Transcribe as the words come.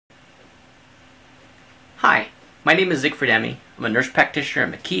Hi, my name is Zigfried. I'm a nurse practitioner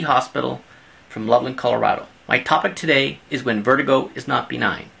at McKee Hospital from Loveland, Colorado. My topic today is when vertigo is not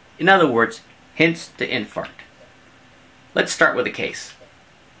benign. In other words, hints to infarct. Let's start with a case.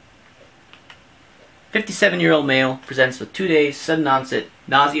 57-year-old male presents with 2 days sudden onset,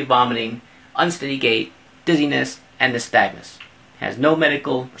 nausea, vomiting, unsteady gait, dizziness, and nystagmus. Has no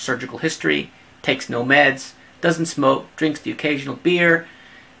medical or surgical history, takes no meds, doesn't smoke, drinks the occasional beer,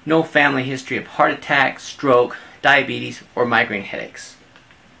 no family history of heart attack, stroke, diabetes, or migraine headaches.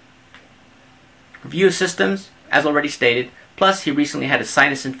 Review of systems, as already stated, plus he recently had a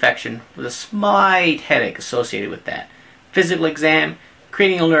sinus infection with a slight headache associated with that. Physical exam,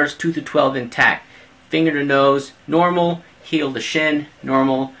 cranial nerves 2 through 12 intact. Finger to nose, normal. Heel to shin,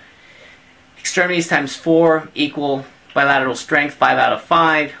 normal. Extremities times 4 equal. Bilateral strength 5 out of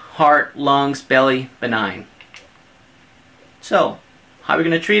 5. Heart, lungs, belly, benign. So, how are we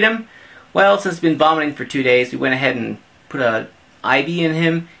going to treat him? Well, since he's been vomiting for 2 days, we went ahead and put an IV in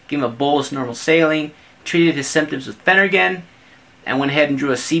him, gave him a bolus of normal saline, treated his symptoms with Phenergan, and went ahead and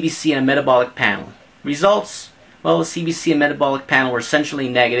drew a CBC and a metabolic panel. Results? Well, the CBC and metabolic panel were essentially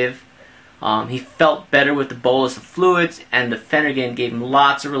negative. He felt better with the bolus of fluids, and the Phenergan gave him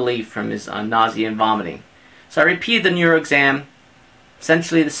lots of relief from his nausea and vomiting. So I repeated the neuro exam,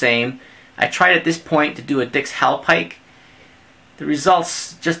 essentially the same. I tried at this point to do a Dix-Hallpike. The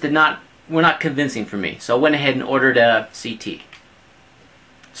results just were not convincing for me, so I went ahead and ordered a CT.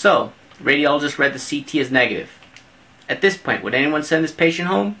 So, the radiologist read the CT as negative. At this point, would anyone send this patient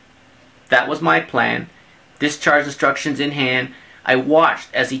home? That was my plan. Discharge instructions in hand. I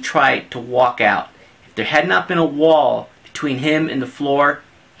watched as he tried to walk out. If there had not been a wall between him and the floor,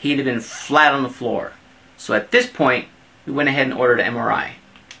 he'd have been flat on the floor. So at this point, we went ahead and ordered an MRI.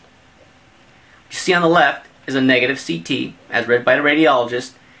 You see on the left is a negative CT, as read by the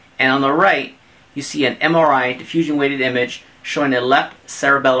radiologist, and on the right, you see an MRI diffusion weighted image showing a left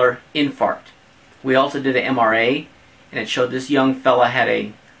cerebellar infarct. We also did an MRA, and it showed this young fella had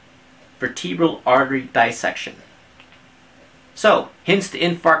a vertebral artery dissection. So, hints to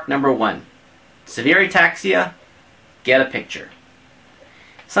infarct number 1. Severe ataxia, get a picture.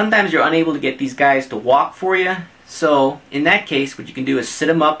 Sometimes you're unable to get these guys to walk for you, so in that case what you can do is sit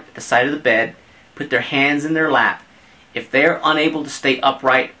them up at the side of the bed, put their hands in their lap. If they're unable to stay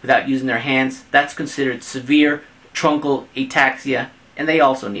upright without using their hands, that's considered severe truncal ataxia, and they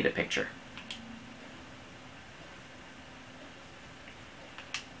also need a picture.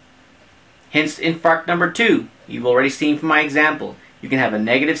 Hints to infarct number 2. You've already seen from my example. You can have a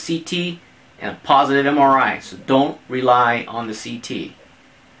negative CT and a positive MRI, so don't rely on the CT.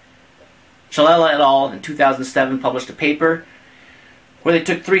 Chalella et al. In 2007 published a paper where they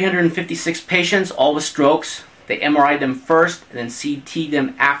took 356 patients, all with strokes. They MRI'd them first and then CT'd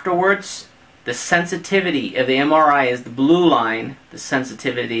them afterwards. The sensitivity of the MRI is the blue line. The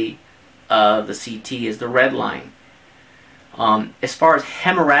sensitivity of the CT is the red line. As far as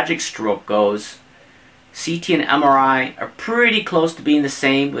hemorrhagic stroke goes, CT and MRI are pretty close to being the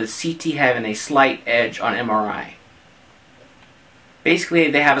same, with CT having a slight edge on MRI. Basically,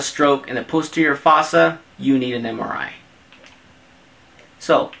 if they have a stroke in the posterior fossa, you need an MRI.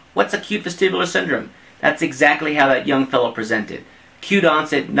 So, what's acute vestibular syndrome? That's exactly how that young fellow presented. Acute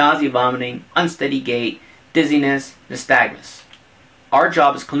onset, nausea, vomiting, unsteady gait, dizziness, nystagmus. Our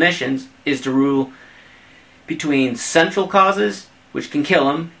job as clinicians is to rule between central causes, which can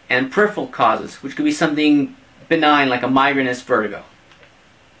kill him, and peripheral causes, which could be something benign like a migrainous vertigo.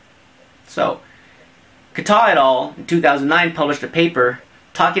 So, Kata et al. In 2009 published a paper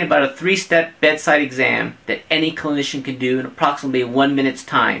talking about a 3-step bedside exam that any clinician can do in approximately 1 minute's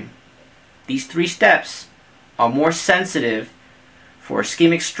time. These 3 steps are more sensitive for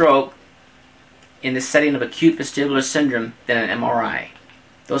ischemic stroke in the setting of acute vestibular syndrome than an MRI.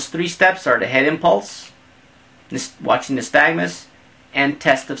 Those 3 steps are the head impulse, watching nystagmus, and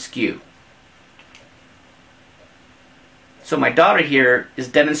test of skew. So my daughter here is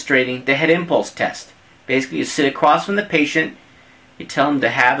demonstrating the head impulse test. Basically, you sit across from the patient, you tell them to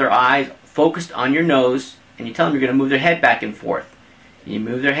have their eyes focused on your nose, and you tell them you're going to move their head back and forth. And you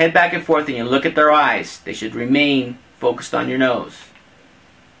move their head back and forth and you look at their eyes. They should remain focused on your nose.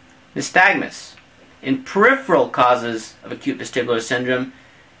 Nystagmus. In peripheral causes of acute vestibular syndrome,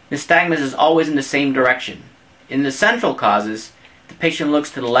 nystagmus is always in the same direction. In the central causes, the patient looks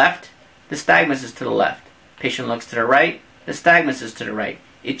to the left, nystagmus is to the left. Patient looks to the right, nystagmus is to the right.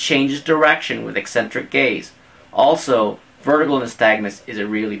 It changes direction with eccentric gaze. Also, vertical nystagmus is a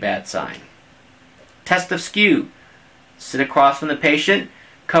really bad sign. Test of skew. Sit across from the patient,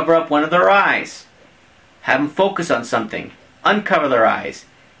 cover up one of their eyes. Have them focus on something. Uncover their eyes.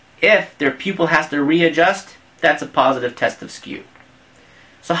 If their pupil has to readjust, that's a positive test of skew.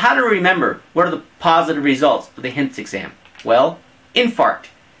 So how to remember what are the positive results of the HINTS exam? Well, infarct,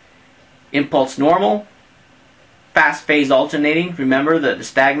 impulse normal, fast phase alternating, remember the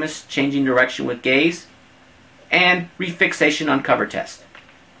nystagmus changing direction with gaze, and refixation on cover test.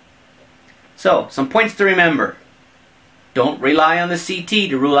 So, some points to remember. Don't rely on the CT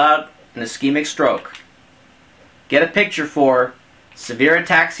to rule out an ischemic stroke. Get a picture for severe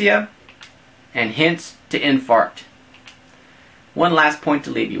ataxia and hints to infarct. One last point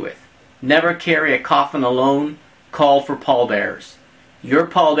to leave you with. Never carry a coffin alone. Call for pallbearers. Your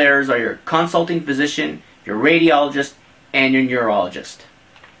pallbearers are your consulting physician, your radiologist, and your neurologist.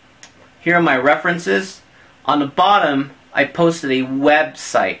 Here are my references. On the bottom, I posted a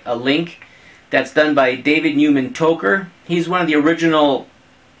website, a link that's done by David Newman Toker. He's one of the original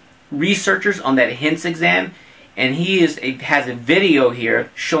researchers on that HINTS exam, and he has a video here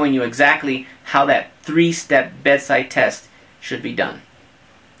showing you exactly how that 3-step bedside test should be done.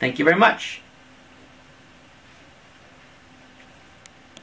 Thank you very much.